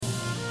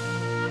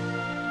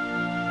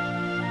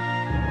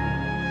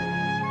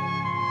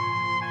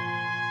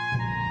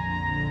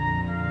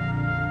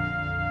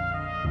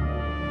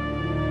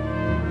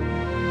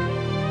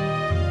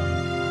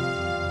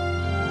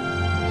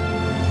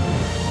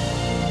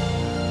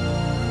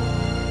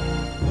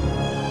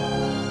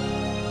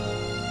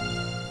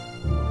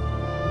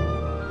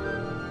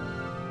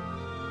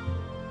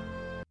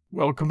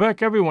Welcome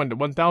back, everyone, to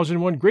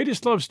 1001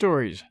 Greatest Love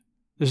Stories.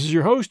 This is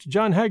your host,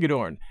 John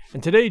Hagedorn,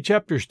 and today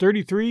chapters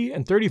 33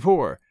 and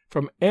 34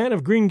 from Anne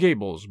of Green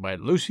Gables by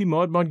Lucy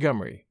Maud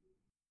Montgomery.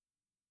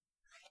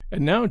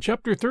 And now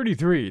chapter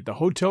 33, The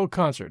Hotel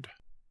Concert.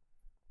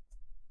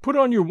 Put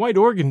on your white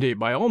organdy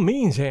by all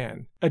means,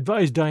 Anne,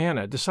 advised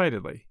Diana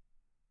decidedly.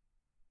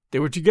 They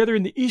were together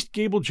in the east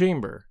gable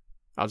chamber.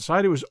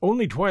 Outside it was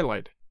only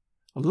twilight,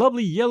 a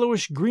lovely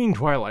yellowish-green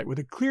twilight with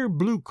a clear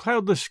blue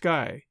cloudless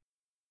sky.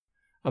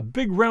 A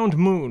big round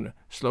moon,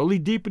 slowly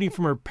deepening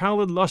from her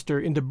pallid luster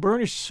into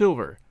burnished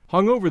silver,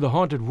 hung over the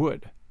haunted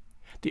wood.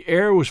 The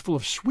air was full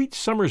of sweet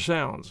summer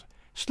sounds,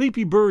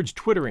 sleepy birds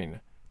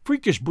twittering,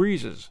 freakish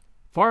breezes,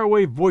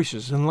 faraway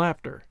voices and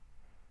laughter.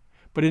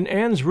 But in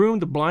Anne's room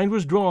the blind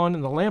was drawn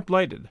and the lamp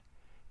lighted,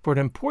 for an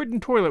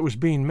important toilet was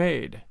being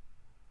made.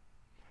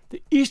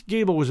 The east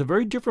gable was a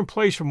very different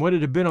place from what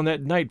it had been on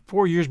that night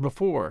 4 years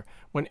before,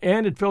 when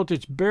Anne had felt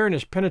its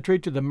bareness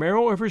penetrate to the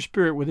marrow of her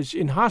spirit with its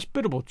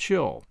inhospitable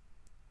chill.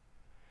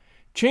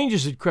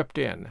 Changes had crept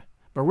in,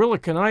 Marilla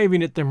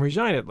conniving at them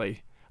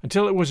resignedly,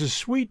 until it was as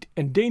sweet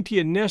and dainty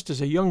a nest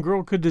as a young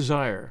girl could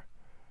desire.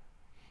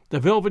 The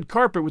velvet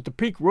carpet with the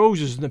pink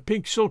roses and the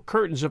pink silk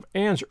curtains of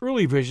Anne's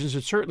early visions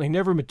had certainly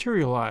never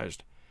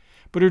materialized,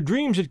 but her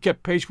dreams had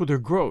kept pace with her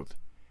growth,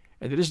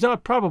 and it is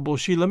not probable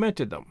she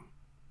lamented them.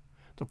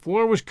 The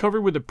floor was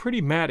covered with a pretty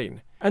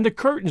matting, and the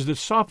curtains that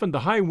softened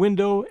the high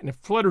window and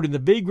fluttered in the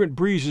vagrant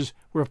breezes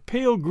were of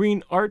pale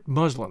green art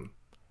muslin.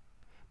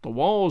 The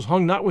walls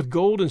hung not with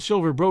gold and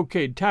silver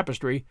brocade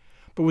tapestry,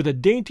 but with a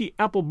dainty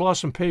apple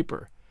blossom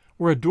paper,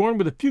 were adorned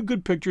with a few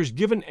good pictures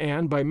given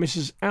Anne by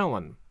Mrs.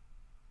 Allen.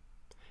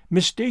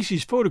 Miss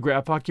Stacy's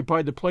photograph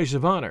occupied the place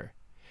of honor,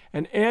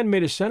 and Anne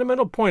made a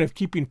sentimental point of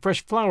keeping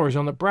fresh flowers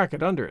on the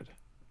bracket under it.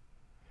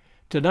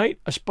 Tonight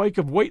a spike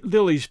of white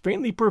lilies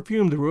faintly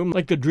perfumed the room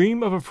like the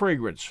dream of a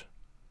fragrance.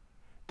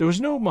 There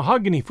was no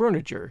mahogany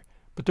furniture,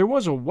 but there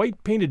was a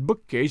white-painted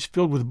bookcase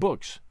filled with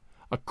books,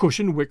 a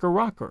cushioned wicker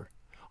rocker,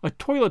 a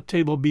toilet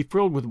table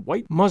befrilled with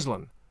white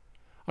muslin,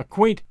 a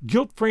quaint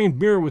gilt-framed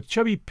mirror with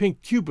chubby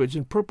pink cupids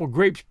and purple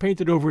grapes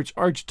painted over its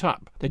arched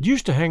top that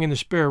used to hang in the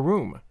spare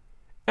room,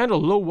 and a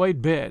low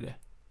white bed.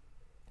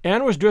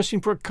 Anne was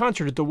dressing for a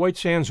concert at the White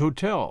Sands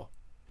Hotel.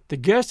 The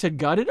guests had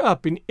got it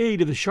up in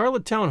aid of the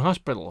Charlottetown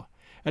Hospital,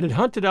 and had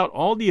hunted out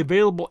all the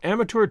available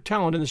amateur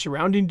talent in the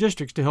surrounding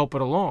districts to help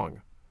it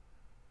along.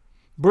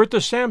 Bertha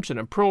Sampson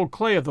and Pearl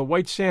Clay of the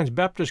White Sands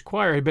Baptist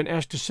Choir had been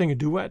asked to sing a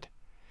duet.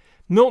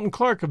 Milton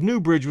Clark of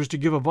Newbridge was to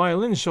give a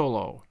violin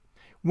solo.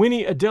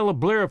 Winnie Adela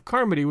Blair of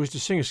Carmody was to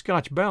sing a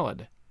Scotch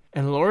ballad,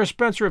 and Laura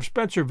Spencer of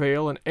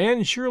Spencervale and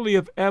Anne Shirley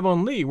of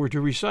Avonlea were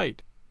to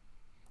recite.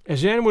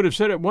 As Anne would have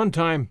said at one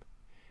time,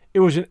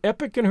 it was an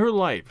epoch in her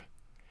life,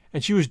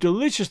 and she was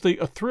deliciously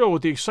athrill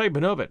with the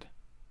excitement of it.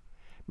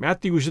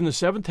 Matthew was in the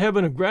seventh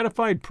heaven of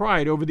gratified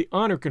pride over the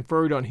honor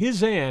conferred on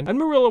his Anne, and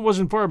Marilla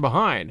wasn't far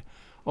behind,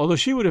 although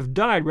she would have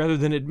died rather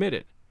than admit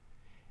it,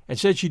 and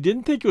said she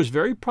didn't think it was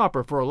very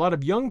proper for a lot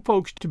of young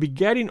folks to be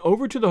gadding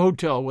over to the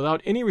hotel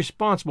without any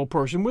responsible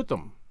person with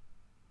them.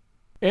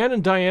 Anne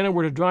and Diana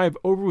were to drive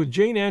over with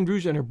Jane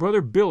Andrews and her brother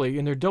Billy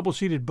in their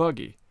double-seated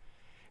buggy,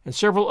 and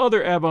several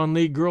other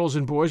Avonlea girls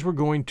and boys were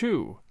going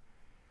too.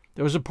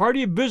 There was a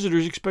party of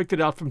visitors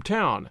expected out from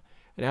town,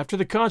 and after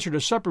the concert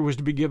a supper was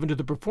to be given to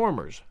the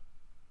performers.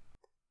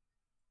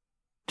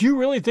 "Do you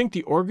really think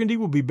the organdy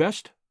will be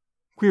best?"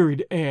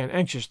 queried Anne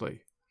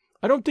anxiously.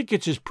 "I don't think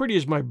it's as pretty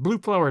as my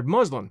blue-flowered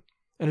muslin,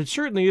 and it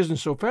certainly isn't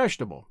so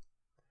fashionable."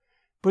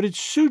 "But it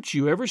suits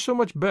you ever so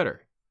much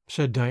better,"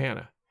 said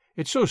Diana.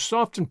 "It's so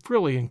soft and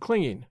frilly and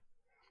clinging.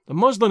 The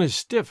muslin is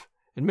stiff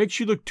and makes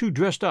you look too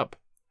dressed up,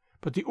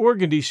 but the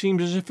organdy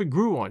seems as if it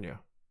grew on you."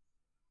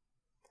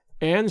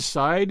 Anne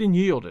sighed and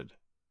yielded.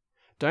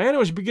 Diana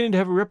was beginning to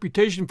have a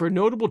reputation for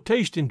notable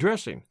taste in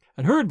dressing,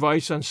 and her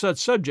advice on such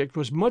subject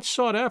was much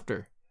sought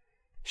after.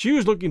 She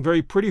was looking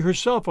very pretty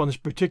herself on this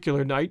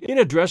particular night in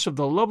a dress of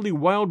the lovely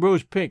wild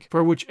rose pink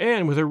for which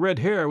Anne with her red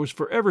hair was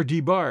forever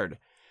debarred,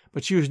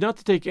 but she was not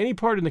to take any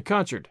part in the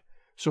concert,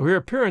 so her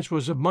appearance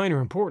was of minor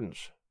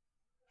importance.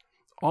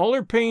 All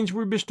her pains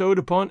were bestowed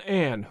upon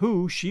Anne,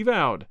 who, she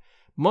vowed,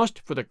 must,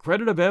 for the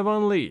credit of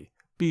Avonlea,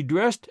 be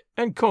dressed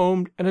and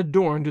combed and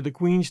adorned to the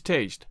Queen's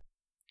taste.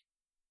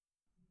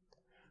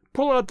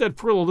 "Pull out that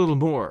frill a little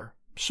more.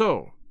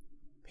 So.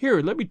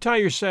 Here, let me tie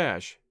your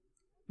sash.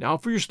 Now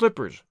for your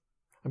slippers.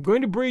 I'm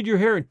going to braid your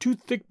hair in 2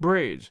 thick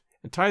braids,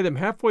 and tie them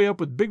halfway up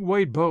with big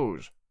white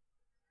bows.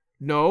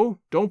 No,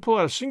 don't pull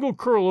out a single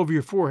curl over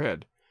your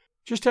forehead.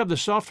 Just have the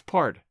soft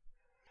part.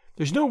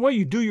 There's no way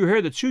you do your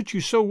hair that suits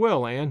you so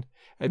well, Anne,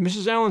 and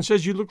Mrs. Allen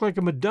says you look like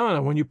a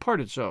Madonna when you part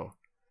it so.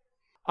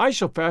 I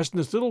shall fasten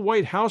this little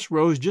white house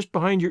rose just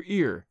behind your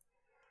ear.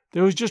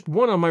 There was just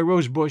one on my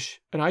rose bush,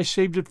 and I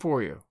saved it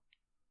for you."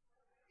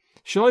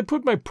 "Shall I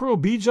put my pearl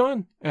beads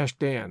on?"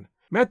 asked Anne.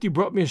 "Matthew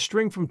brought me a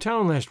string from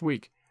town last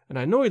week, and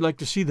I know he'd like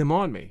to see them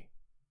on me."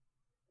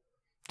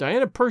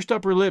 Diana pursed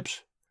up her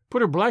lips,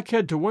 put her black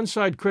head to one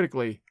side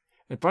critically,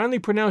 and finally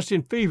pronounced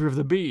in favor of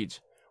the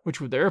beads,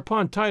 which were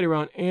thereupon tied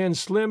around Anne's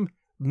slim,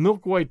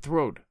 milk-white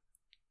throat.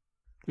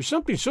 "There's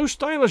something so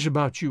stylish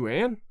about you,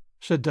 Anne,"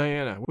 said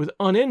Diana, with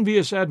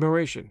unenvious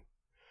admiration.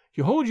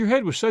 "You hold your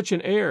head with such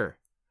an air.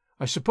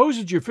 I suppose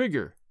it's your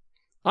figure.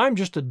 I'm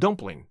just a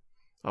dumpling.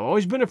 I've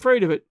always been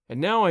afraid of it, and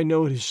now I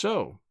know it is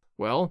so.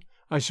 Well,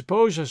 I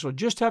suppose I shall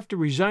just have to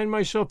resign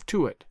myself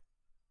to it."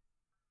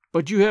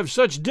 "But you have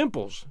such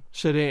dimples,"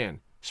 said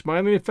Anne,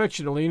 smiling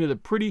affectionately into the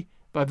pretty,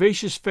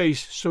 vivacious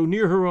face so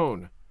near her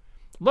own.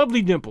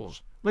 "Lovely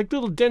dimples, like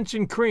little dents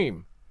in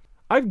cream.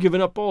 I've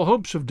given up all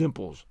hopes of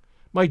dimples.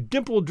 My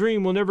dimple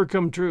dream will never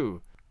come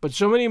true, but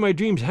so many of my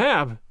dreams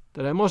have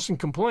that I mustn't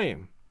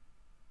complain.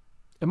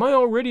 Am I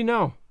all ready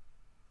now?"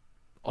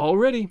 "All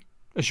ready,"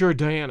 assured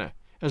Diana,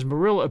 as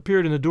Marilla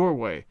appeared in the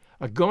doorway,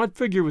 a gaunt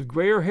figure with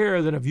grayer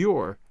hair than of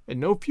yore and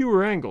no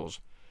fewer angles,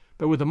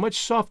 but with a much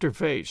softer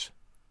face.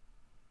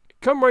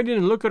 "Come right in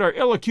and look at our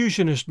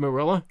elocutionist,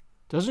 Marilla.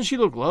 Doesn't she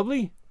look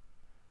lovely?"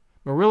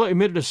 Marilla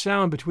emitted a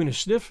sound between a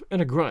sniff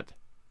and a grunt.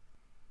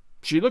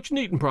 "She looks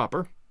neat and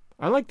proper.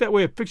 I like that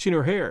way of fixing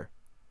her hair.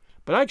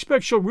 But I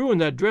expect she'll ruin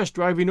that dress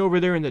driving over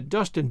there in the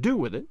dust and dew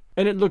with it,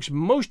 and it looks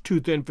most too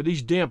thin for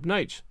these damp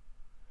nights.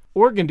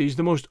 Organdy's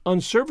the most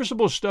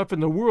unserviceable stuff in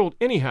the world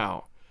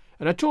anyhow,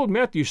 and I told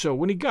Matthew so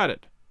when he got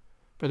it.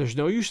 But there's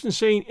no use in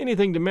saying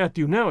anything to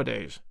Matthew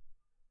nowadays.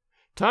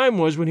 Time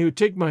was when he would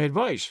take my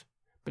advice,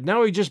 but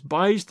now he just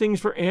buys things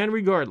for Anne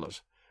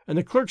regardless, and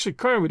the clerks at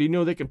Carmody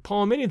know they can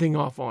palm anything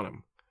off on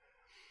him.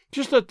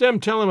 Just let them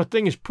tell him a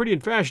thing is pretty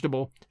and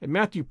fashionable, and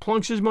Matthew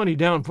plunks his money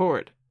down for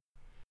it.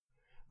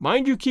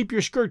 Mind you keep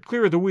your skirt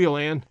clear of the wheel,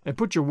 Anne, and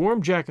put your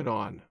warm jacket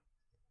on."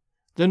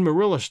 Then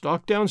Marilla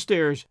stalked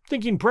downstairs,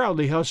 thinking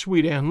proudly how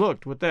sweet Anne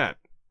looked with that,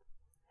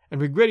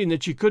 and regretting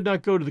that she could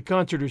not go to the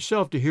concert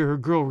herself to hear her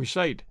girl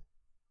recite.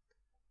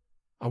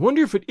 "I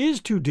wonder if it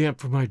is too damp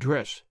for my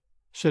dress,"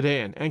 said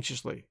Anne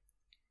anxiously.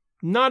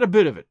 "Not a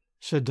bit of it,"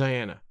 said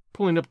Diana,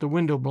 pulling up the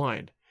window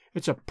blind.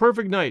 "It's a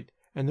perfect night,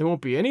 and there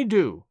won't be any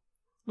dew.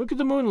 Look at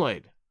the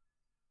moonlight."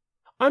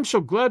 "I'm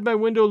so glad my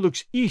window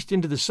looks east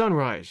into the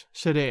sunrise,"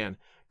 said Anne,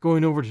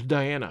 going over to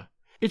Diana.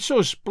 "It's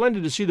so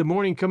splendid to see the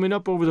morning coming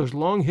up over those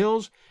long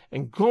hills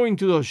and glowing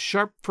through those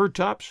sharp fir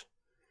tops.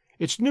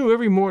 It's new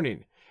every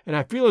morning, and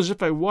I feel as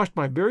if I washed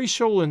my very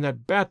soul in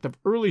that bath of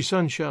early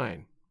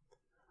sunshine.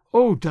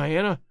 Oh,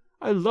 Diana,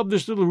 I love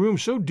this little room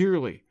so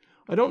dearly.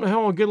 I don't know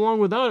how I'll get along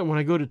without it when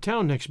I go to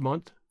town next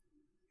month."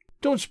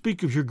 "Don't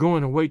speak of your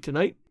going away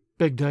tonight,"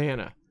 begged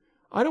Diana.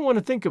 "I don't want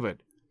to think of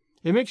it.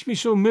 It makes me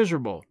so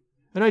miserable,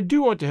 and I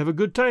do want to have a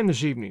good time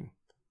this evening.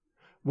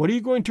 What are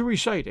you going to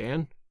recite,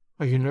 Anne?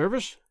 Are you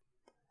nervous?"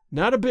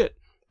 "Not a bit.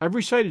 I've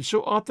recited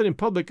so often in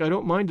public I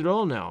don't mind at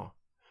all now.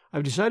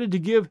 I've decided to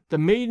give The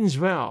Maiden's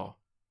Vow.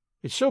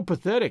 It's so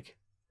pathetic.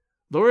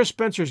 Laura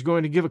Spencer's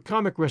going to give a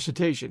comic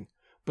recitation,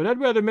 but I'd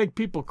rather make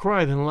people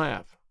cry than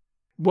laugh."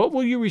 "What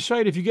will you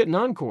recite if you get an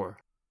encore?"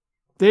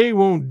 "They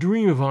won't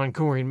dream of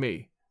encoring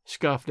me,"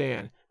 scoffed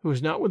Anne, who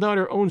was not without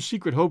her own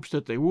secret hopes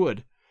that they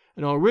would,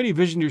 and already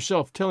visioned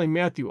herself telling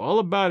Matthew all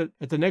about it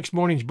at the next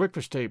morning's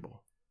breakfast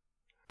table.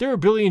 "There are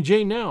Billy and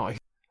Jane now.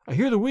 I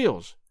hear the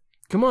wheels.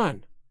 Come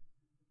on."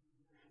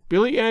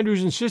 Billy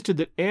Andrews insisted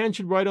that Anne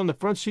should ride on the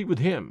front seat with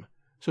him,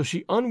 so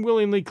she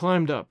unwillingly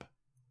climbed up.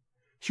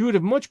 She would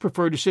have much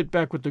preferred to sit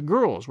back with the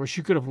girls, where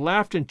she could have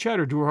laughed and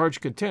chattered to her heart's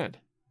content.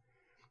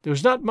 There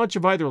was not much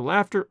of either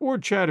laughter or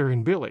chatter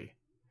in Billy.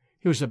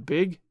 He was a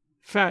big,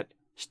 fat,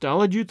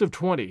 stolid youth of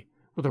 20,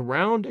 with a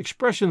round,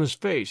 expressionless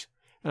face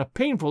and a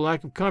painful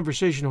lack of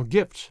conversational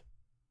gifts.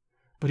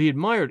 But he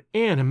admired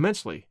Anne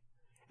immensely,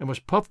 and was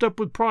puffed up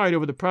with pride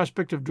over the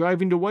prospect of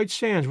driving to White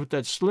Sands with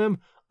that slim,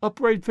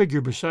 upright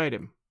figure beside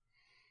him.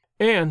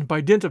 Anne,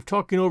 by dint of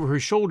talking over her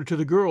shoulder to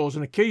the girls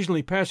and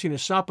occasionally passing a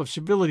sop of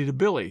civility to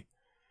Billy,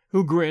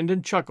 who grinned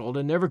and chuckled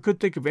and never could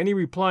think of any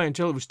reply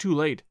until it was too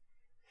late,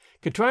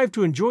 contrived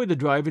to enjoy the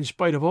drive in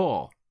spite of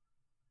all.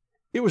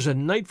 It was a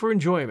night for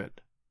enjoyment.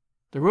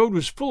 The road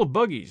was full of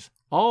buggies,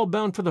 all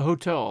bound for the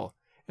hotel,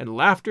 and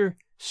laughter,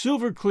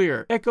 silver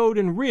clear, echoed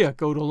and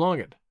re-echoed along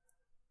it.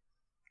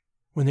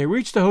 When they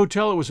reached the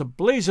hotel, it was a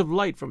blaze of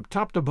light from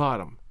top to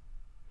bottom.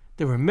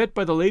 They were met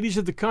by the ladies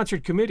of the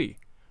concert committee,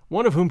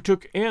 one of whom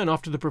took Anne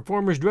off to the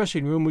performers'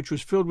 dressing room, which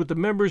was filled with the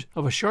members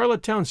of a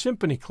Charlottetown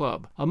Symphony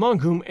Club, among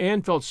whom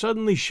Anne felt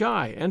suddenly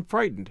shy and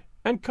frightened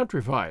and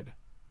countrified.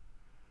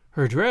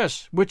 Her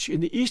dress, which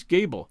in the east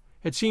gable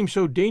had seemed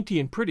so dainty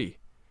and pretty,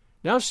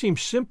 now seemed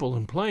simple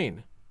and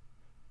plain.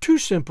 Too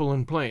simple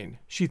and plain,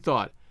 she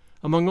thought,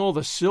 among all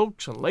the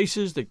silks and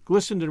laces that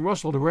glistened and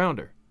rustled around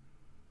her.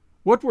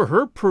 What were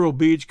her pearl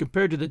beads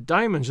compared to the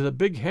diamonds of the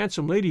big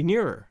handsome lady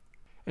near her?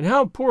 And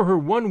how poor her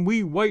one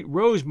wee white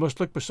rose must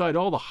look beside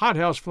all the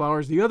hothouse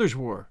flowers the others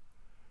wore.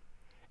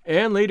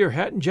 Anne laid her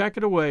hat and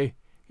jacket away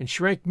and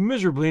shrank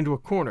miserably into a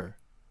corner.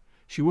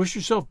 She wished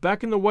herself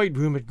back in the White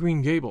Room at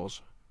Green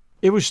Gables.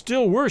 It was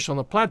still worse on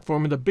the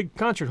platform in the big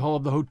concert hall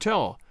of the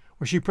hotel,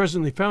 where she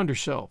presently found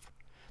herself.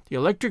 The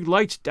electric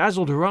lights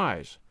dazzled her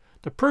eyes.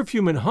 The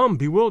perfume and hum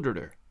bewildered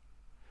her.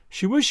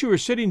 She wished she were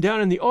sitting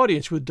down in the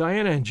audience with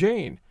Diana and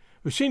Jane,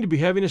 who seemed to be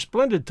having a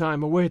splendid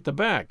time away at the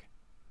back.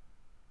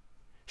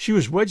 She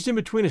was wedged in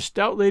between a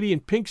stout lady in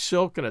pink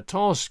silk and a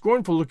tall,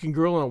 scornful-looking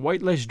girl in a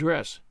white lace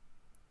dress.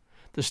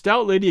 The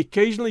stout lady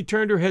occasionally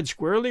turned her head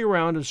squarely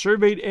around and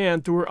surveyed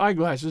Anne through her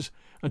eyeglasses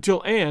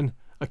until Anne,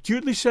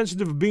 acutely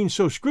sensitive of being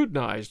so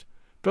scrutinized,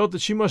 felt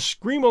that she must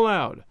scream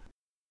aloud.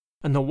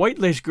 And the white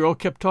lace girl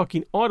kept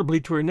talking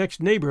audibly to her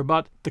next neighbor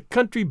about the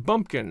country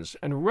bumpkins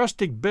and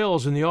rustic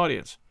belles in the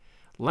audience,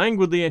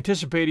 languidly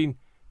anticipating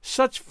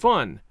such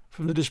fun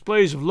from the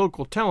displays of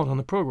local talent on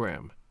the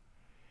program.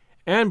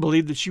 Anne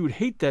believed that she would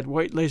hate that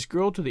white lace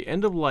girl to the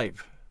end of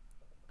life.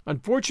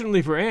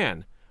 Unfortunately for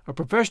Anne, a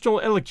professional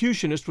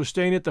elocutionist was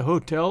staying at the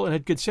hotel and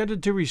had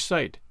consented to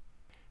recite.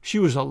 She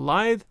was a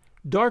lithe,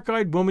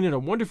 dark-eyed woman in a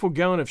wonderful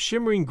gown of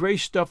shimmering gray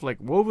stuff like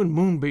woven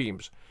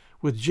moonbeams,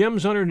 with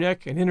gems on her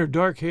neck and in her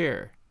dark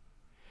hair.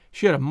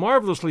 She had a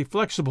marvelously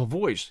flexible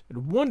voice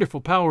and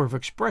wonderful power of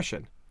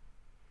expression.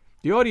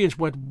 The audience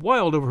went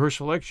wild over her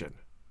selection.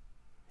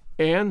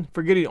 Anne,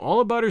 forgetting all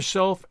about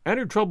herself and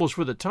her troubles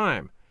for the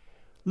time,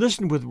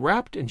 listened with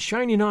rapt and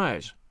shining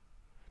eyes.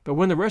 But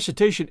when the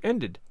recitation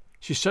ended,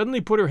 she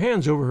suddenly put her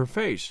hands over her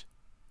face.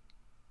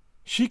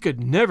 She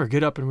could never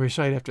get up and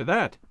recite after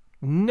that.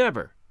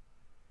 Never.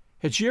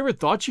 Had she ever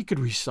thought she could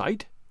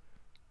recite?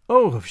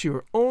 Oh, if she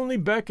were only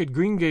back at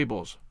Green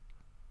Gables!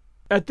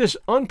 At this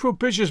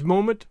unpropitious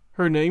moment,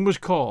 her name was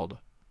called.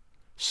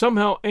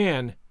 Somehow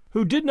Anne,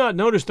 who did not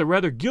notice the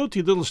rather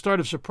guilty little start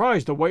of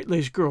surprise the white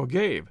lace girl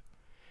gave,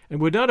 and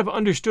would not have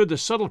understood the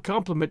subtle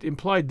compliment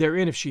implied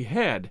therein if she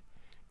had,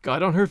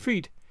 got on her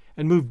feet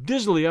and moved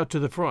dizzily out to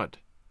the front.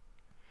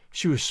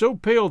 She was so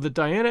pale that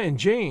Diana and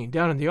Jane,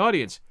 down in the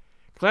audience,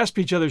 clasped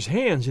each other's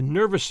hands in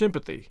nervous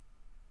sympathy.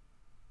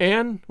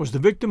 Anne was the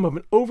victim of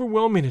an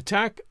overwhelming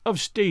attack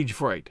of stage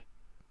fright.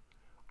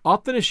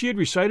 Often as she had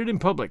recited in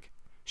public,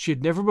 she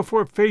had never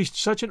before faced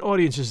such an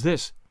audience as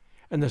this,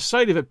 and the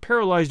sight of it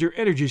paralyzed her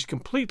energies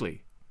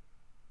completely.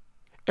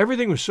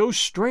 Everything was so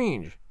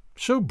strange,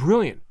 so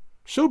brilliant,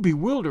 so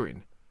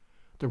bewildering.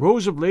 The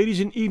rows of ladies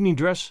in evening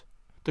dress,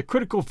 the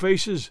critical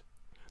faces,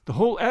 the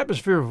whole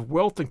atmosphere of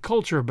wealth and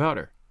culture about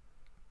her.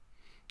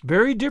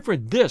 Very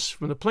different this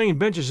from the plain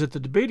benches at the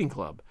debating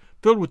club,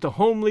 filled with the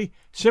homely,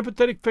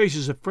 sympathetic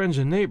faces of friends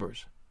and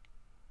neighbors.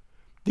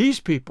 These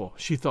people,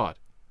 she thought,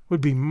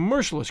 would be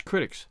merciless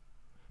critics.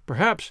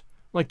 Perhaps,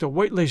 like the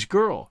white lace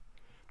girl,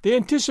 they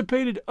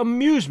anticipated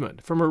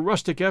amusement from her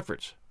rustic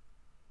efforts.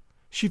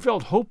 She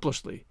felt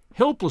hopelessly,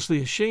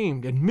 helplessly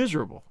ashamed and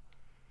miserable.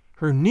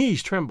 Her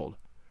knees trembled,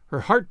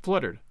 her heart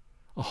fluttered,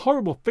 a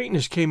horrible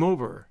faintness came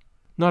over her.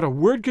 Not a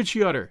word could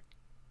she utter,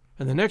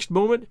 and the next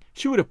moment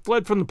she would have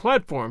fled from the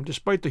platform,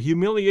 despite the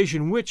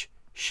humiliation which,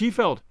 she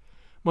felt,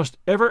 must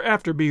ever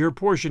after be her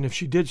portion if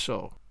she did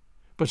so.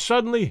 But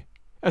suddenly,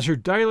 as her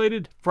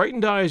dilated,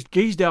 frightened eyes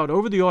gazed out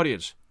over the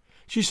audience,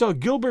 she saw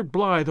Gilbert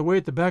Blythe away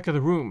at the back of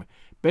the room,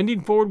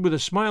 bending forward with a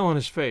smile on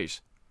his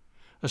face,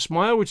 a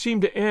smile which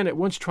seemed to Anne at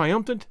once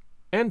triumphant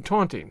and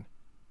taunting.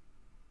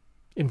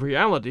 In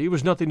reality, it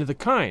was nothing of the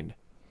kind.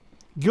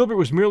 Gilbert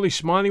was merely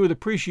smiling with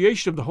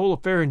appreciation of the whole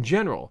affair in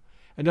general,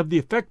 and of the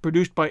effect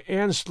produced by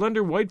Anne's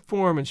slender white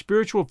form and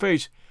spiritual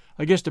face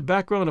against a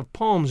background of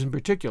palms in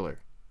particular.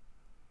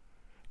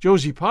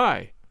 Josie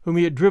Pye, whom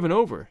he had driven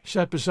over,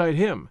 sat beside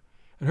him,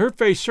 and her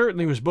face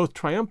certainly was both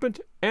triumphant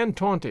and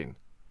taunting.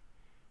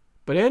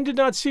 But Anne did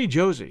not see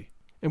Josie,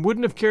 and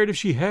wouldn't have cared if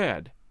she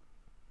had.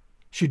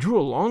 She drew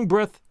a long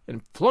breath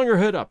and flung her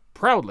head up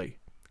proudly,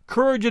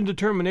 courage and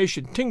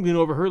determination tingling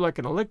over her like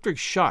an electric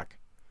shock.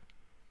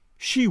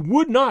 She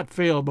would not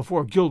fail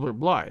before Gilbert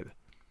Blythe.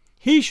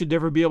 He should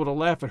never be able to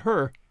laugh at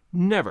her,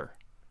 never.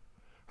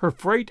 Her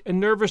fright and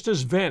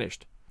nervousness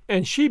vanished,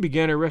 and she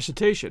began her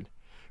recitation,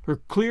 her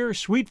clear,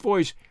 sweet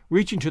voice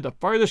reaching to the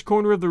farthest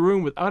corner of the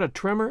room without a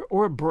tremor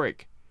or a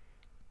break.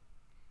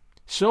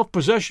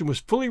 Self-possession was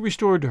fully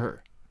restored to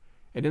her,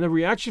 and in the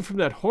reaction from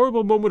that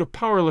horrible moment of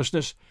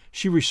powerlessness,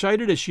 she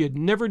recited as she had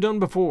never done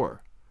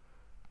before.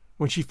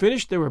 When she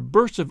finished, there were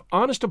bursts of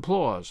honest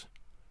applause.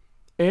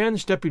 Anne,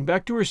 stepping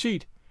back to her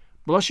seat,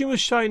 blushing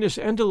with shyness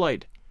and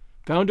delight,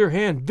 found her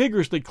hand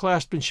vigorously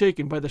clasped and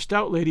shaken by the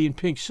stout lady in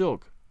pink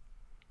silk.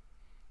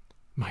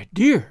 "My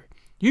dear,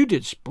 you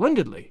did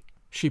splendidly,"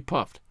 she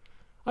puffed.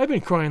 "I've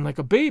been crying like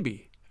a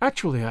baby.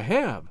 Actually, I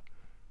have.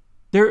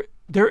 They're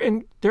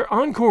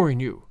encoring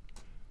you.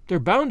 They're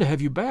bound to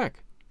have you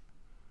back."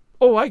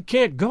 "Oh, I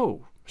can't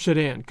go," said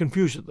Anne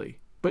confusedly.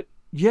 "But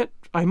yet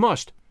I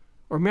must,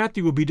 or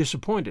Matthew will be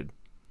disappointed.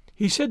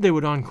 He said they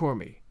would encore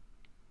me."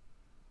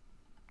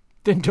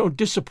 "Then don't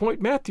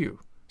disappoint Matthew,"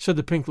 said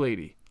the pink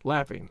lady,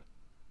 laughing.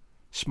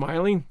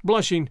 Smiling,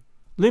 blushing,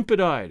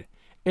 limpid-eyed,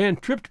 Anne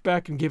tripped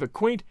back and gave a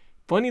quaint,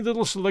 funny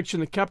little selection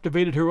that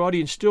captivated her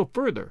audience still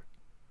further.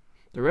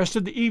 The rest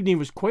of the evening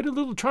was quite a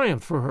little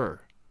triumph for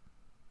her.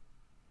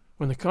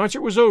 When the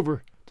concert was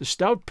over, the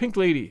stout pink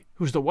lady,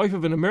 who was the wife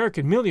of an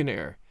American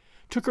millionaire,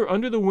 took her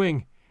under the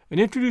wing and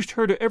introduced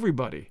her to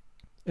everybody,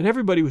 and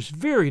everybody was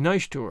very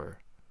nice to her.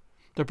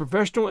 The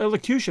professional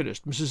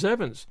elocutionist, Mrs.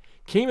 Evans,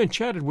 came and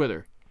chatted with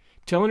her,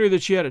 telling her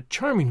that she had a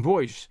charming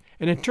voice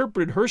and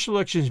interpreted her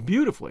selections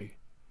beautifully.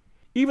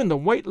 Even the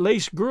white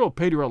lace girl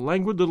paid her a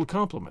languid little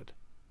compliment.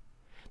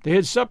 They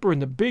had supper in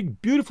the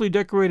big, beautifully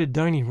decorated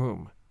dining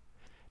room.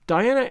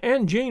 Diana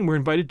and Jane were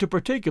invited to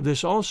partake of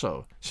this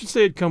also, since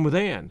they had come with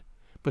Anne,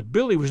 but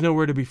Billy was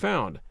nowhere to be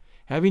found,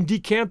 having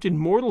decamped in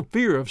mortal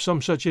fear of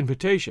some such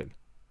invitation.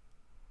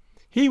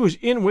 He was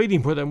in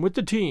waiting for them with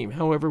the team,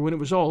 however, when it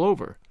was all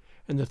over,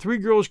 and the three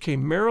girls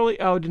came merrily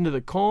out into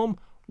the calm,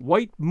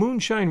 white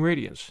moonshine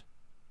radiance.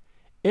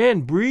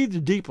 Anne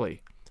breathed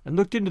deeply and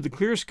looked into the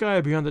clear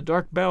sky beyond the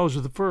dark boughs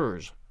of the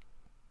firs.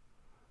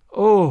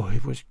 Oh,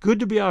 it was good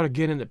to be out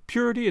again in the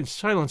purity and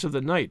silence of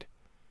the night.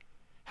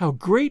 How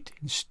great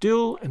and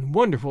still and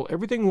wonderful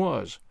everything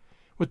was,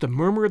 with the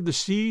murmur of the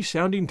sea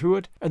sounding through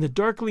it, and the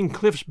darkling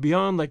cliffs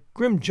beyond like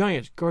grim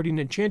giants guarding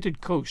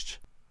enchanted coasts.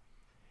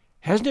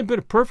 "Hasn't it been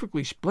a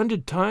perfectly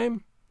splendid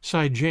time?"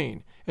 sighed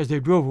Jane, as they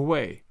drove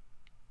away.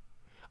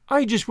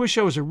 "I just wish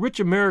I was a rich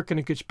American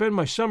and could spend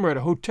my summer at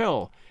a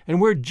hotel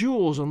and wear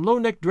jewels and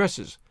low-necked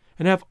dresses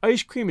and have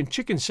ice cream and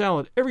chicken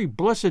salad every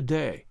blessed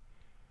day.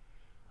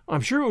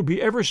 I'm sure it would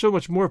be ever so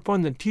much more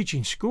fun than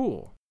teaching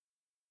school.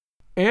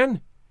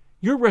 Anne,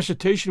 your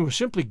recitation was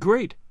simply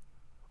great,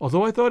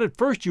 although I thought at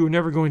first you were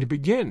never going to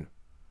begin.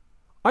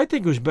 I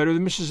think it was better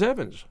than Mrs.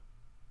 Evans."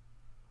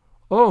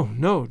 "Oh,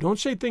 no, don't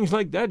say things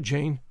like that,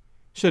 Jane,"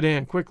 said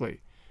Anne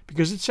quickly,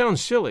 "because it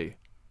sounds silly.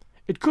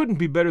 It couldn't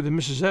be better than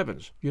Mrs.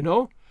 Evans, you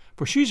know,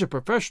 for she's a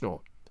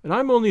professional, and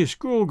I'm only a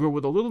schoolgirl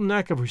with a little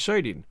knack of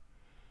reciting.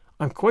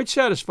 I'm quite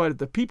satisfied that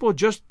the people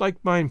just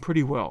like mine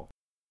pretty well."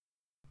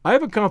 "I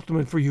have a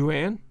compliment for you,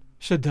 Anne,"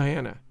 said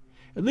Diana.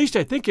 "At least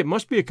I think it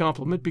must be a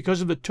compliment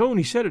because of the tone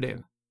he said it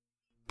in.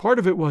 Part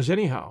of it was,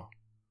 anyhow.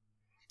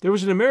 There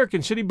was an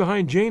American sitting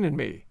behind Jane and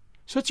me,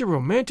 such a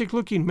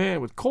romantic-looking man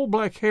with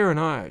coal-black hair and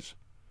eyes.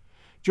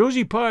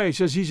 Josie Pye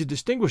says he's a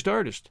distinguished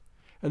artist,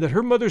 and that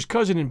her mother's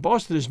cousin in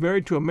Boston is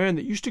married to a man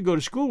that used to go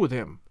to school with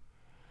him.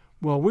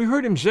 Well, we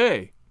heard him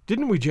say,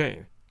 didn't we,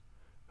 Jane?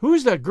 'Who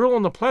is that girl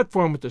on the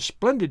platform with the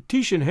splendid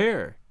Titian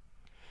hair?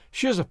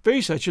 She has a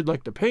face I should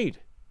like to paint.'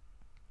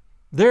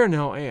 There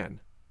now, Anne.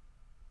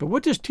 But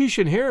what does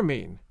Titian hair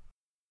mean?"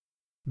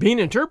 "Being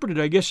interpreted,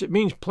 I guess it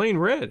means plain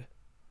red,"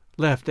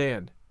 laughed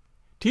Anne.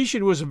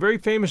 "Titian was a very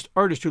famous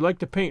artist who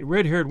liked to paint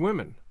red-haired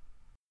women."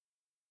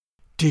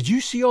 "Did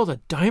you see all the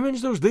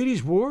diamonds those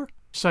ladies wore?"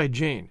 sighed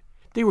Jane.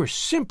 "They were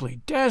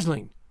simply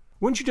dazzling.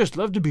 Wouldn't you just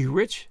love to be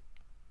rich?"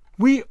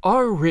 "We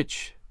are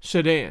rich,"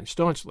 said Anne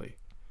staunchly.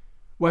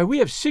 "Why, we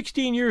have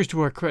 16 years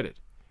to our credit,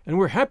 and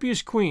we're happy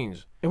as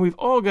queens, and we've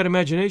all got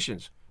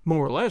imaginations,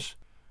 more or less.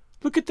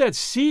 Look at that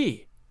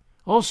sea,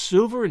 all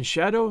silver and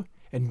shadow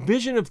and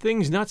vision of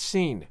things not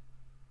seen.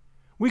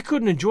 We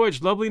couldn't enjoy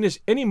its loveliness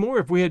any more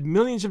if we had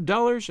millions of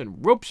dollars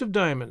and ropes of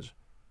diamonds.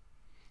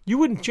 You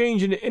wouldn't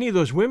change into any of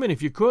those women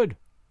if you could.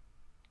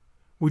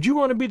 Would you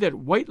want to be that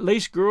white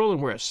lace girl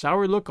and wear a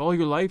sour look all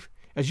your life,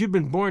 as you've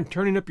been born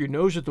turning up your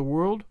nose at the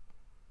world?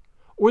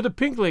 Or the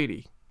pink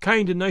lady,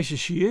 kind and nice as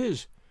she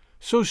is,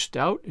 so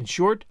stout and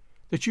short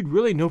that you'd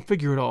really no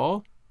figure at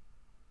all?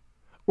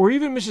 Or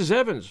even Mrs.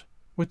 Evans,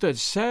 with that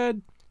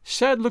sad,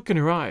 sad look in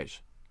her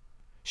eyes?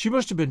 She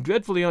must have been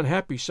dreadfully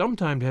unhappy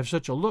sometime to have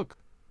such a look.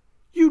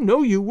 You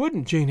know you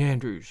wouldn't, Jane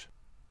Andrews."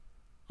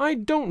 "I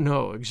don't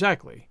know,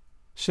 exactly,"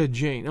 said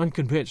Jane,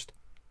 unconvinced.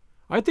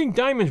 "I think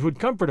diamonds would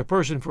comfort a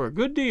person for a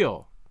good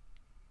deal."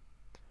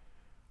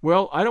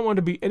 "Well, I don't want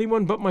to be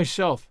anyone but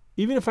myself,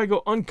 even if I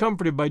go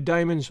uncomforted by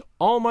diamonds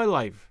all my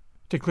life,"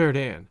 declared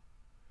Anne.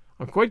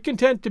 "I'm quite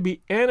content to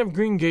be Anne of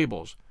Green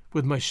Gables,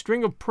 with my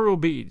string of pearl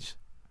beads.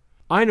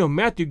 I know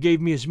Matthew gave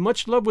me as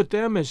much love with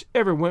them as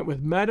ever went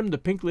with Madame the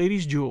Pink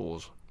Lady's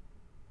jewels."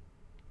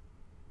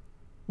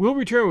 We'll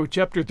return with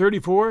Chapter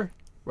 34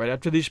 right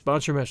after these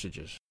sponsor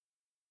messages.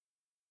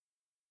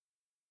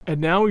 And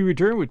now we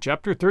return with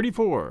Chapter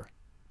 34,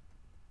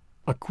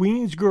 A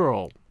Queen's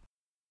Girl.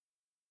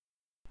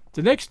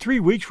 The next 3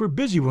 weeks were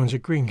busy ones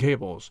at Green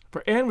Gables,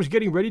 for Anne was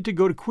getting ready to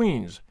go to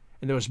Queen's,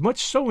 and there was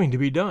much sewing to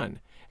be done,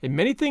 and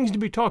many things to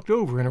be talked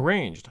over and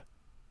arranged.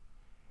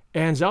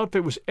 Anne's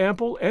outfit was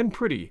ample and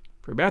pretty,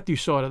 for Matthew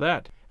saw to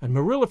that, and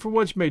Marilla for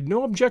once made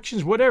no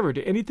objections whatever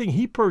to anything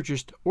he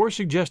purchased or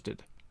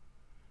suggested.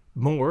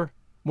 More,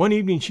 one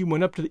evening she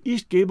went up to the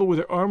east gable with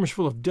her arms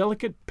full of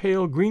delicate,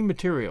 pale green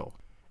material.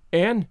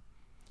 "Anne,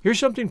 here's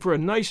something for a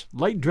nice,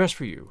 light dress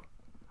for you.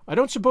 I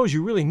don't suppose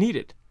you really need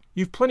it.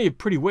 You've plenty of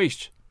pretty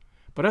waists.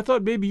 But I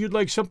thought maybe you'd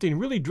like something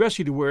really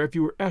dressy to wear if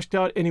you were asked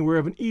out anywhere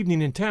of an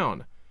evening in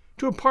town,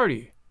 to a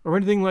party, or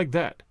anything like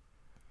that.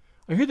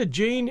 I hear that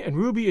Jane and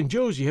Ruby and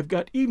Josie have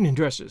got evening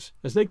dresses,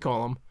 as they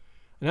call them,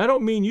 and I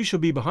don't mean you shall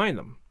be behind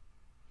them.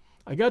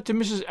 I got to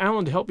Mrs.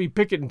 Allen to help me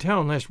pick it in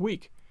town last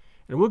week,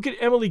 and we'll get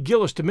Emily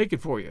Gillis to make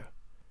it for you.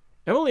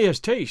 Emily has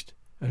taste,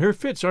 and her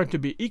fits aren't to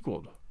be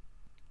equaled."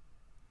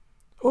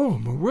 "Oh,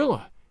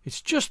 Marilla,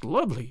 it's just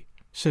lovely,"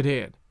 said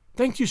Anne.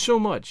 "Thank you so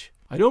much.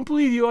 I don't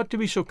believe you ought to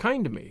be so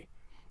kind to me.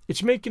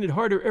 It's making it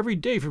harder every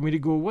day for me to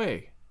go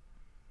away."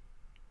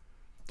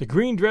 The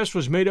green dress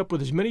was made up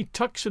with as many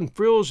tucks and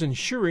frills and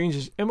shirrings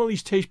as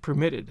Emily's taste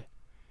permitted.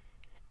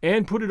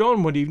 Anne put it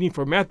on one evening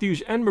for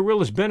Matthew's and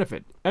Marilla's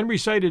benefit, and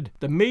recited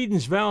The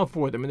Maiden's Vow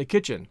for them in the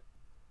kitchen.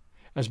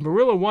 As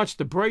Marilla watched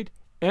the bright,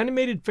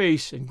 animated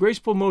face and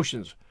graceful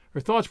motions, her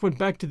thoughts went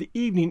back to the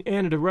evening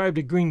Anne had arrived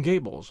at Green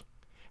Gables,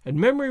 and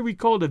memory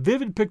recalled a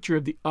vivid picture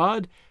of the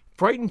odd,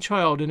 frightened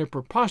child in her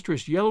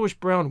preposterous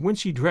yellowish-brown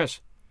wincey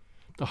dress,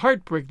 the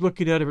heartbreak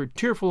looking out of her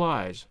tearful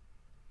eyes.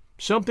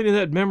 Something in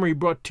that memory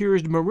brought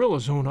tears to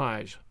Marilla's own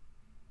eyes.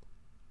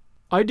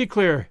 "I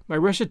declare my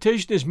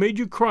recitation has made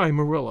you cry,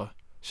 Marilla,"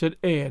 said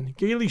Anne,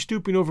 gaily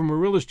stooping over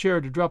Marilla's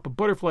chair to drop a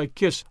butterfly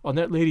kiss on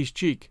that lady's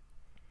cheek.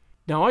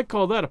 "Now I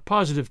call that a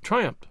positive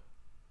triumph."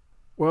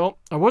 "Well,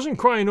 I wasn't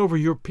crying over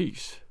your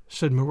piece,"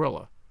 said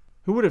Marilla,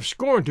 who would have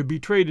scorned to be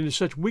betrayed into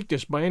such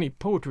weakness by any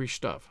poetry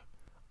stuff.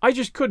 "I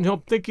just couldn't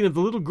help thinking of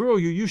the little girl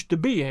you used to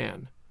be,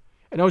 Anne,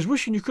 and I was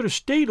wishing you could have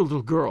stayed a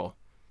little girl,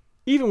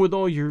 even with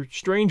all your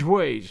strange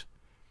ways.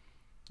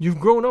 You've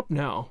grown up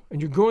now,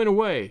 and you're going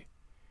away,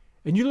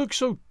 and you look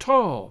so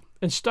tall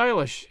and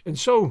stylish and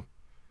so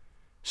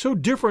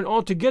different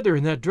altogether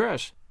in that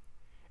dress,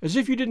 as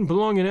if you didn't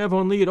belong in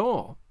Avonlea at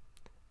all,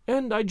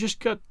 and I just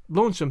got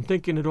lonesome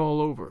thinking it all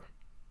over."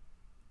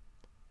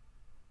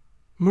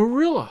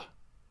 "Marilla!"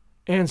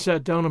 Anne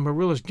sat down on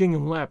Marilla's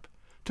gingham lap,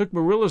 took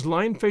Marilla's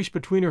lined face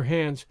between her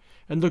hands,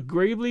 and looked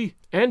gravely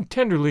and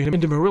tenderly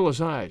into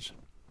Marilla's eyes.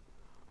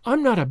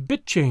 "I'm not a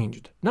bit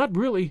changed, not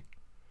really.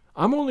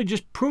 I'm only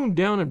just pruned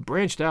down and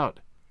branched out.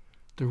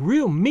 The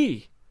real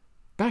me,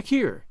 back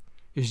here,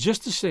 is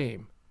just the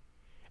same,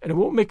 and it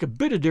won't make a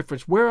bit of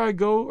difference where I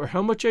go or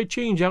how much I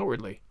change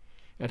outwardly.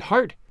 At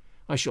heart,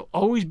 I shall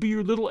always be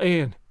your little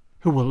Anne,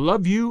 who will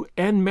love you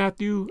and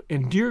Matthew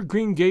and dear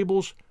Green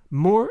Gables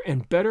more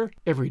and better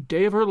every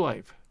day of her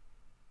life."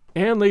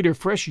 Anne laid her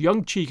fresh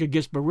young cheek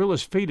against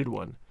Marilla's faded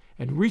one,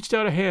 and reached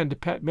out a hand to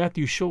pat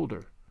Matthew's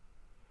shoulder.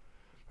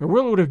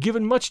 Marilla would have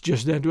given much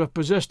just then to have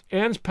possessed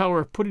Anne's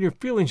power of putting her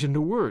feelings into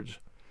words,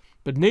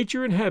 but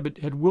nature and habit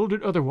had willed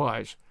it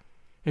otherwise,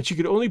 and she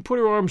could only put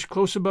her arms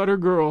close about her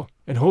girl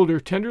and hold her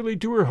tenderly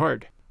to her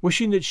heart,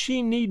 wishing that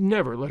she need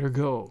never let her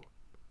go.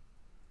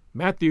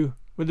 Matthew,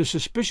 with a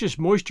suspicious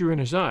moisture in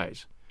his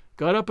eyes,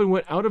 got up and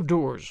went out of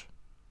doors.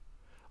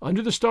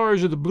 Under the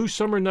stars of the blue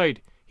summer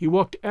night he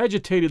walked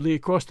agitatedly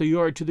across the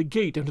yard to the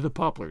gate under the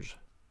poplars.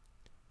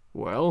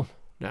 "Well,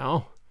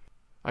 now,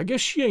 I guess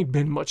she ain't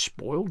been much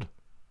spoiled,"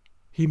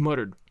 he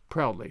muttered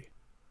proudly.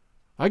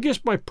 "I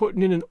guess my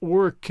putting in an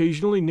oar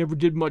occasionally never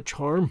did much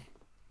harm.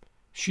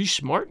 She's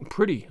smart and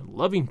pretty and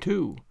loving,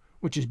 too,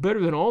 which is better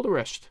than all the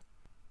rest.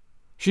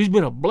 She's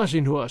been a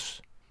blessing to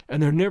us,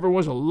 and there never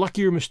was a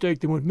luckier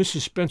mistake than what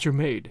Mrs. Spencer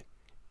made,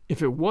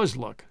 if it was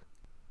luck.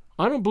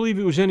 I don't believe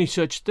it was any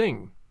such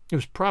thing. It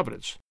was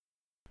Providence,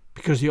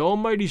 because the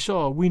Almighty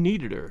saw we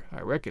needed her,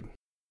 I reckon."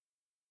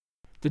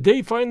 The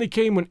day finally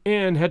came when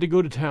Anne had to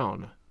go to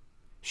town.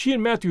 She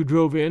and Matthew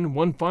drove in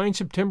one fine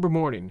September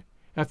morning,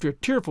 after a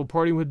tearful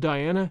parting with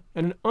Diana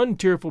and an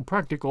untearful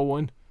practical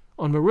one,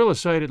 on Marilla's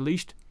side at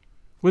least,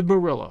 with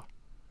Marilla.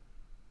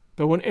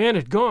 But when Anne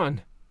had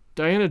gone,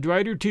 Diana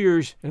dried her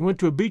tears and went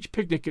to a beach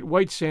picnic at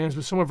White Sands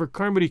with some of her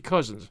Carmody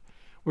cousins,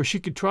 where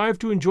she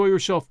contrived to enjoy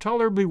herself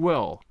tolerably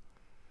well,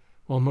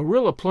 while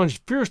Marilla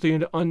plunged fiercely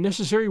into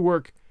unnecessary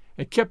work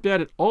and kept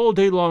at it all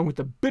day long with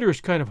the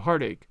bitterest kind of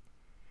heartache,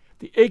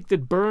 the ache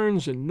that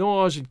burns and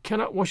gnaws and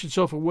cannot wash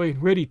itself away in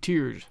ready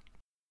tears.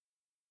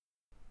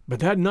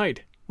 But that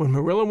night, when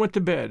Marilla went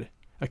to bed,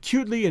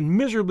 acutely and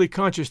miserably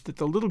conscious that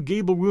the little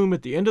gable room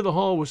at the end of the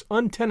hall was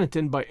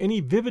untenanted by any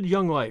vivid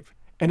young life,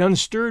 and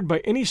unstirred by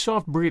any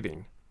soft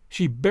breathing,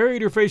 she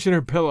buried her face in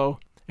her pillow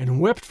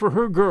and wept for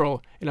her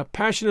girl in a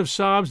passion of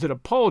sobs that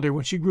appalled her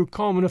when she grew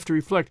calm enough to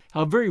reflect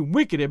how very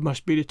wicked it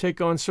must be to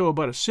take on so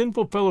about a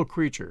sinful fellow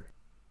creature.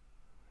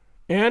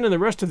 Anne and the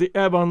rest of the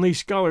Avonlea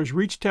scholars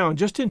reached town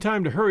just in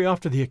time to hurry off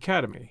to the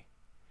academy.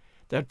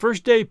 That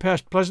first day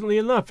passed pleasantly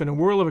enough in a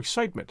whirl of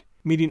excitement,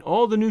 meeting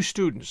all the new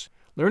students,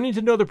 learning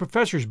to know the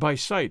professors by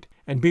sight,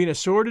 and being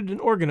assorted and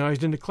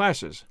organized into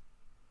classes.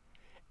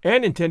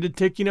 Anne intended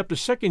taking up the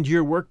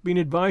second-year work, being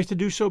advised to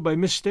do so by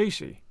Miss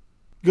Stacy.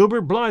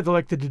 Gilbert Blythe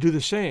elected to do the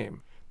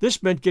same.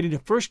 This meant getting a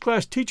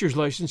first-class teacher's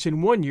license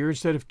in 1 year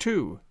instead of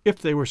 2, if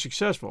they were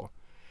successful,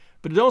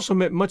 but it also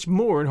meant much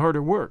more and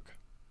harder work.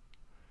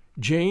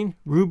 Jane,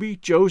 Ruby,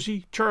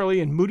 Josie,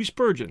 Charlie, and Moody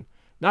Spurgeon,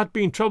 not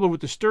being troubled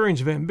with the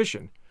stirrings of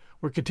ambition,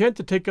 were content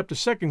to take up the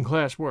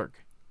second-class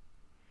work.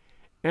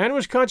 Anne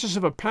was conscious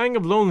of a pang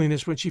of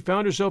loneliness when she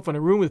found herself in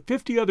a room with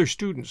 50 other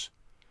students,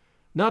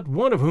 not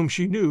one of whom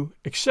she knew,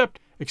 except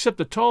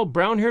the tall,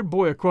 brown-haired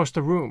boy across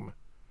the room,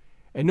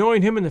 and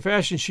knowing him in the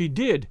fashion she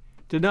did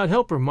not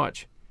help her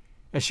much,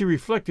 as she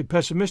reflected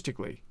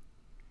pessimistically.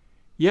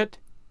 Yet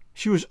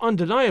she was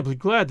undeniably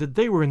glad that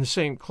they were in the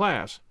same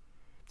class.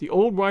 The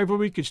old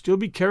rivalry could still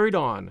be carried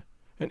on,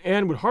 and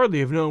Anne would hardly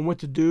have known what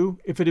to do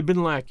if it had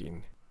been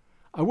lacking.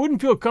 "I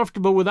wouldn't feel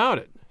comfortable without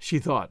it," she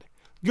thought.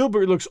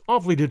 "Gilbert looks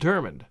awfully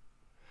determined.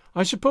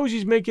 I suppose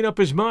he's making up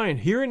his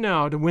mind, here and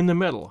now, to win the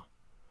medal.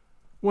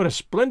 What a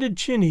splendid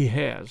chin he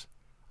has!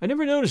 I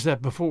never noticed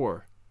that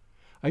before.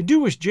 I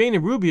do wish Jane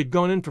and Ruby had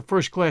gone in for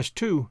first class,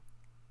 too.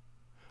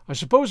 I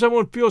suppose I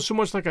won't feel so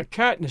much like a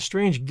cat in a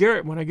strange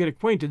garret when I get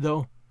acquainted,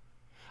 though.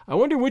 I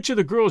wonder which of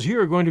the girls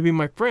here are going to be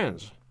my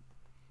friends.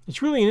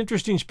 It's really an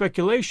interesting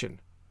speculation.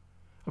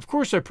 Of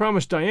course, I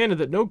promised Diana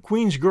that no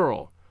Queen's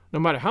girl, no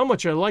matter how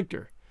much I liked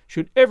her,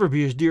 should ever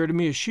be as dear to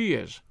me as she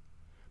is.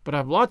 But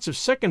I've lots of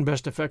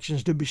second-best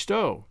affections to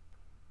bestow.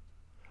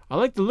 I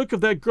like the look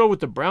of that girl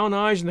with the brown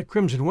eyes and the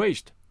crimson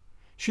waist.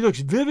 She looks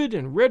vivid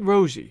and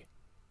red-rosy.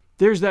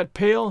 There's that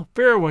pale,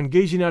 fair one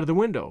gazing out of the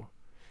window.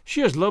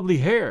 She has lovely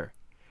hair,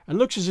 and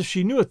looks as if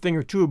she knew a thing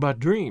or two about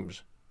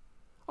dreams.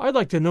 I'd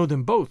like to know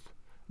them both,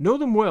 know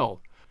them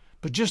well,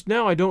 but just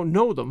now I don't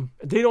know them,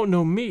 and they don't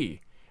know me,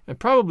 and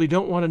probably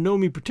don't want to know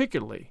me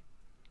particularly.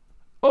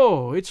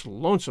 Oh, it's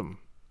lonesome.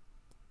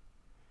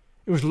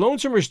 It was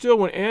lonesomer still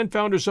when Anne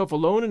found herself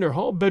alone in her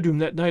hall bedroom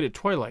that night at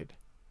twilight.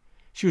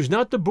 She was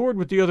not to board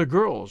with the other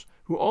girls,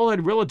 who all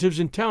had relatives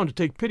in town to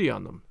take pity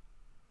on them.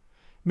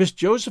 Miss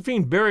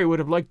Josephine Barry would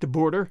have liked to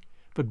board her,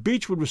 but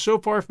Beechwood was so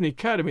far from the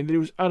academy that it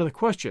was out of the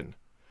question.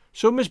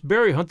 So Miss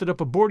Barry hunted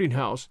up a boarding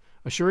house,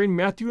 assuring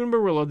Matthew and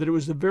Marilla that it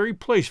was the very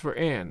place for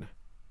Anne.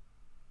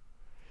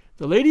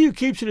 "The lady who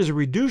keeps it is a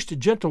reduced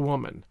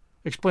gentlewoman,"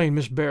 explained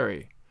Miss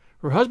Barry.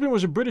 "Her husband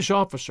was a British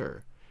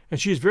officer, and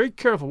she is very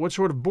careful what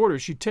sort of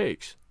boarders she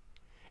takes.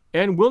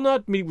 Anne will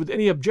not meet with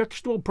any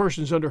objectionable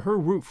persons under her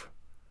roof.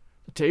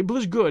 The table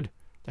is good,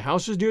 the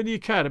house is near the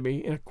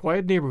academy, in a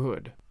quiet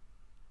neighborhood."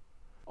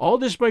 All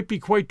this might be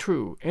quite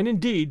true, and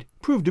indeed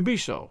proved to be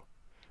so,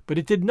 but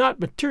it did not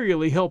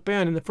materially help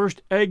Anne in the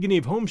first agony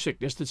of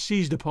homesickness that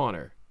seized upon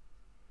her.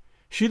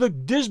 She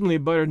looked dismally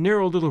about her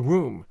narrow little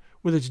room,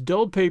 with its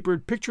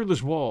dull-papered,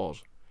 pictureless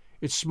walls,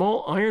 its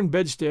small iron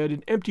bedstead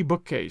and empty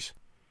bookcase,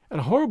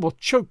 and a horrible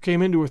choke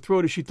came into her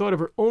throat as she thought of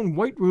her own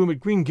white room at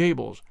Green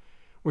Gables,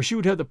 where she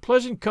would have the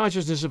pleasant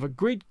consciousness of a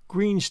great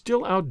green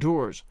still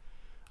outdoors,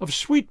 of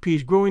sweet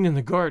peas growing in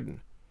the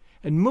garden,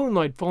 and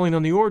moonlight falling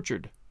on the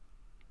orchard,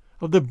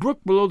 of the brook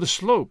below the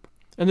slope,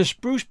 and the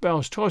spruce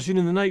boughs tossing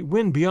in the night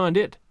wind beyond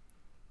it,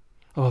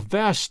 of a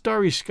vast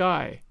starry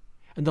sky,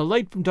 and the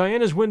light from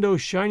Diana's window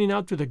shining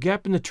out through the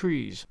gap in the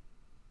trees.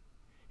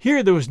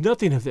 Here there was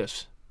nothing of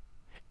this.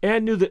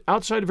 Anne knew that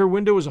outside of her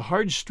window was a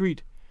hard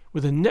street,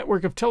 with a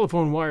network of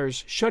telephone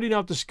wires shutting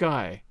out the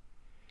sky,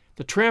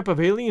 the tramp of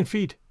alien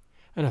feet,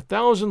 and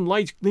 1,000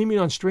 lights gleaming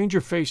on stranger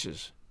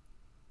faces.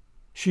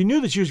 She knew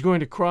that she was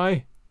going to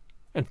cry,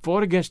 and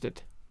fought against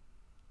it.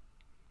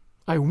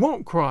 "I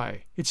won't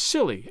cry. It's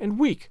silly and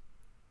weak.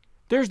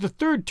 There's the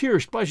third tear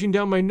splashing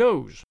down my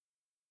nose.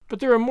 But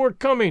there are more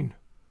coming.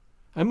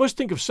 I must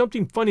think of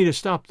something funny to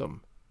stop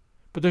them.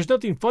 But there's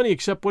nothing funny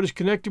except what is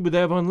connected with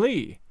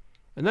Avonlea,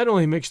 and that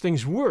only makes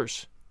things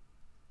worse.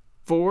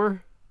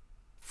 4,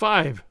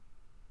 5.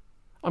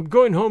 I'm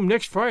going home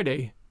next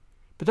Friday,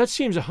 but that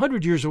seems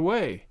 100 years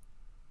away.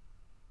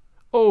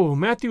 Oh,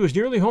 Matthew is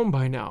nearly home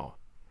by now,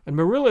 and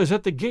Marilla is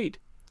at the gate,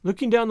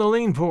 looking down the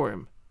lane for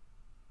him.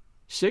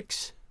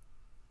 6,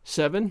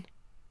 7,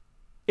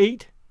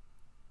 8.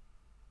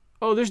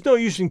 Oh, there's no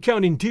use in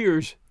counting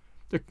tears.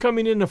 They're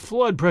coming in a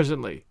flood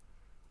presently.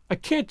 I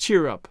can't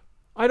cheer up.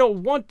 I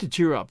don't want to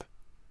cheer up.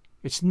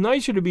 It's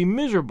nicer to be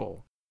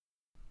miserable."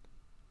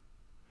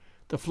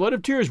 The flood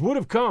of tears would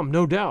have come,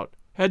 no doubt,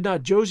 had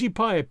not Josie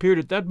Pye appeared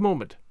at that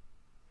moment.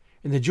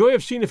 In the joy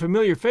of seeing a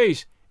familiar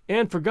face,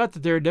 Anne forgot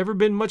that there had never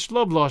been much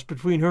love lost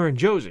between her and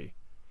Josie.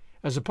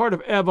 As a part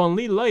of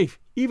Avonlea life,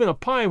 even a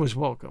Pye was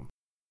welcome.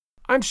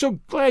 "I'm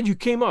so glad you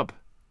came up,"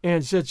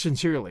 Anne said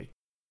sincerely.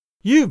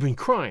 "You've been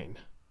crying,"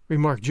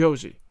 remarked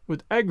Josie,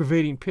 with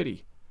aggravating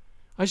pity.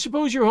 "I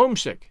suppose you're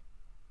homesick.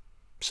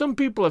 Some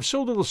people have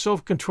so little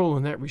self-control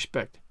in that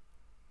respect.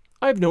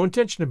 I have no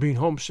intention of being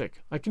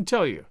homesick, I can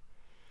tell you.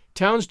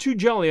 Town's too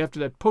jolly after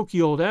that poky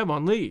old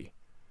Avonlea.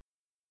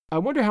 I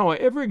wonder how I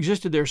ever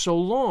existed there so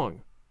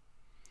long.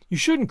 You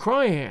shouldn't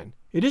cry, Anne.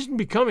 It isn't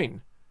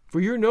becoming, for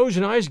your nose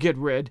and eyes get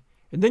red,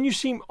 and then you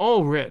seem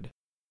all red.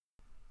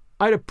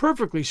 I had a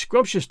perfectly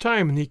scrumptious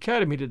time in the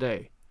academy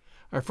today.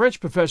 Our French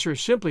professor is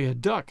simply a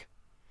duck.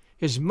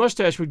 His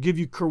mustache would give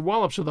you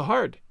kerwallops of the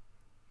heart.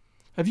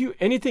 Have you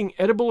anything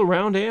edible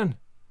around, Anne?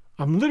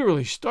 I'm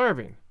literally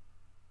starving."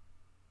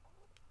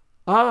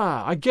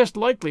 "Ah, I guessed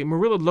likely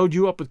Marilla'd load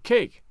you up with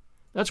cake.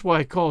 That's why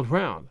I called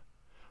round.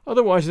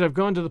 Otherwise I'd have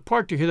gone to the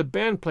park to hear the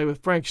band play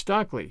with Frank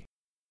Stockley.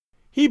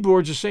 He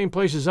boards the same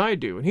place as I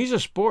do, and he's a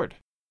sport.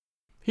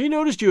 He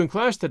noticed you in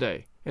class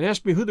today, and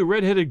asked me who the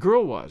red-headed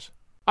girl was.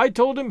 I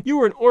told him you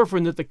were an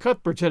orphan that the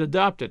Cuthberts had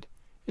adopted,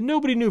 and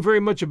nobody knew very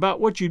much about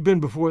what you'd been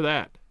before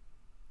that."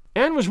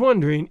 Anne was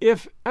wondering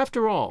if,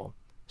 after all,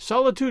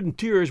 solitude and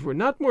tears were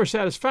not more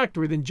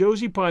satisfactory than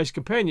Josie Pye's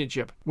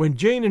companionship when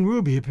Jane and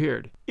Ruby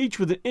appeared, each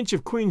with an inch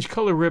of Queen's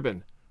color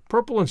ribbon,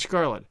 purple and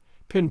scarlet,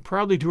 pinned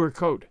proudly to her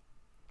coat.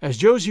 As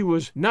Josie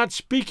was not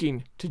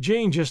speaking to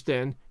Jane just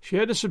then, she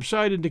had to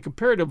subside into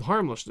comparative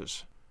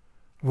harmlessness.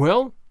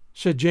 "Well,"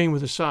 said Jane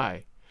with a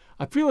sigh,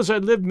 "I feel as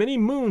I'd lived many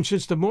moons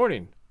since the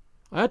morning.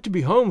 I ought to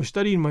be home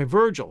studying my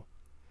Virgil.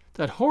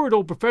 That horrid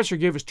old professor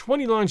gave us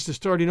 20 lines to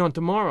start in on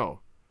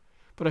tomorrow.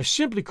 But I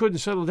simply couldn't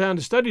settle down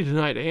to study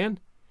tonight, Anne.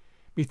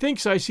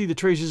 Methinks I see the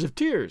traces of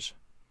tears.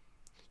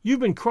 You've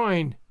been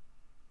crying.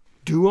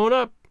 Do own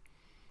up.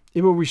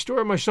 It will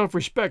restore my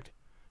self-respect,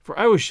 for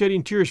I was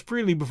shedding tears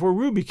freely before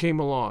Ruby came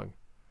along.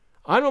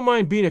 I don't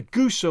mind being a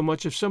goose so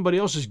much if somebody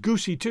else is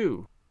goosey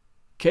too.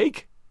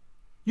 Cake?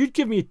 You'd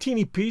give me a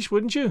teeny piece,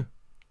 wouldn't you?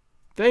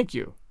 Thank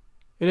you.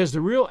 It has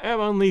the real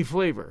Avonlea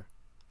flavor.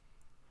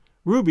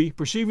 Ruby,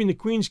 perceiving the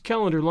Queen's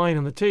calendar lying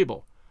on the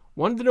table,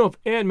 wanted to know if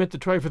Anne meant to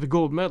try for the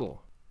gold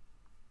medal.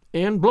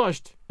 Anne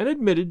blushed and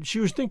admitted she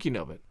was thinking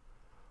of it.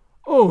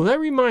 Oh, that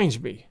reminds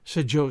me,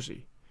 said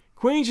Josie.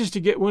 Queen's is to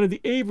get one of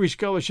the Avery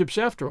scholarships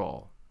after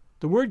all.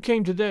 The word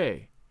came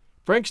today.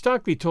 Frank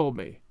Stockley told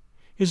me.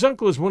 His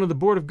uncle is one of the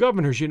Board of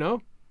Governors, you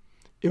know.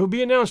 It will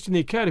be announced in the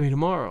Academy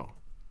tomorrow.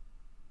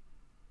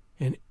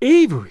 An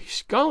Avery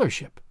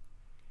scholarship!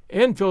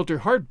 Anne felt her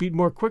heart beat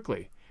more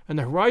quickly, and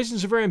the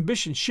horizons of her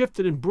ambition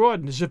shifted and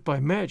broadened as if by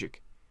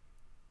magic.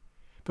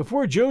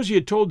 Before Josie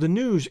had told the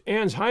news,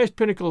 Anne's highest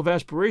pinnacle of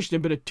aspiration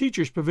had been a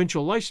teacher's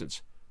provincial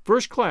license,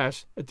 first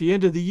class, at the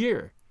end of the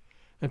year,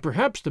 and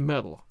perhaps the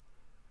medal.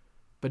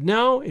 But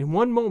now, in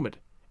one moment,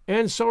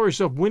 Anne saw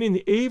herself winning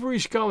the Avery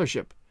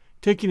scholarship,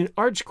 taking an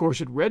arts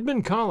course at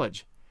Redmond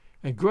College,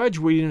 and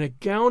graduating in a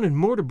gown and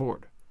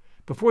mortarboard,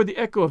 before the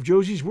echo of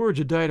Josie's words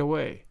had died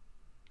away.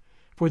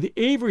 For the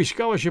Avery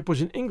scholarship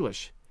was in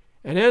English,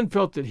 and Anne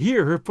felt that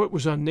here her foot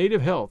was on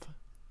native health.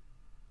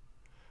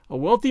 A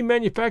wealthy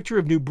manufacturer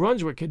of New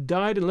Brunswick had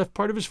died and left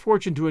part of his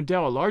fortune to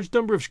endow a large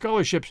number of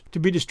scholarships to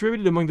be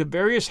distributed among the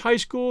various high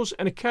schools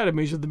and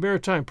academies of the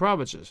maritime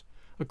provinces,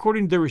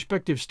 according to their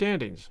respective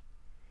standings.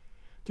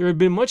 There had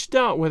been much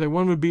doubt whether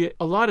one would be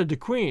allotted to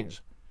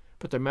Queen's,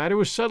 but the matter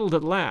was settled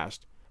at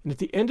last, and at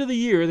the end of the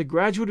year the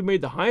graduate who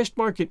made the highest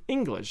mark in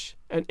English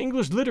and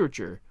English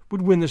literature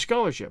would win the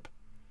scholarship.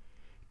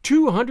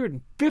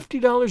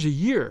 $250 a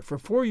year for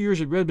 4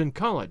 years at Redmond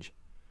College.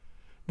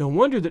 No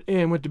wonder that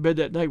Anne went to bed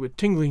that night with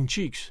tingling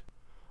cheeks.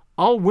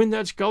 I'll win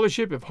that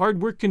scholarship if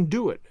hard work can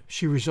do it,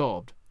 she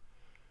resolved.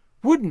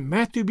 Wouldn't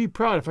Matthew be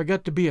proud if I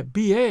got to be a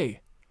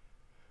B.A.?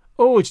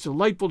 Oh, it's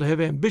delightful to have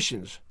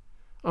ambitions.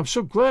 I'm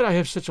so glad I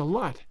have such a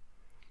lot.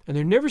 And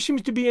there never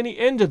seems to be any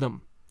end to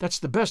them. That's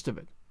the best of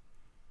it.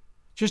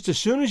 Just as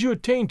soon as you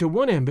attain to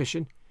one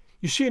ambition,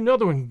 you see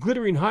another one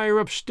glittering higher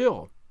up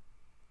still.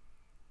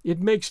 It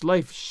makes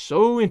life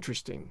so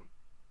interesting.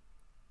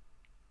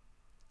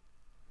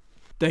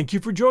 Thank you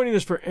for joining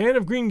us for Anne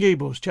of Green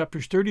Gables,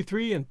 chapters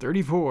 33 and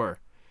 34.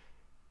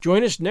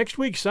 Join us next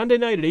week, Sunday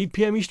night at 8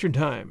 p.m. Eastern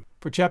Time,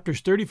 for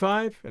chapters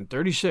 35 and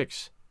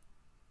 36.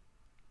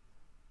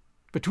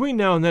 Between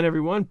now and then,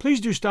 everyone, please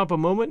do stop a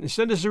moment and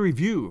send us a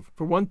review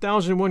for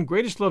 1001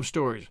 Greatest Love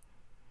Stories.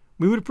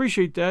 We would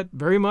appreciate that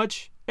very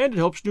much, and it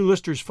helps new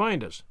listeners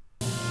find us.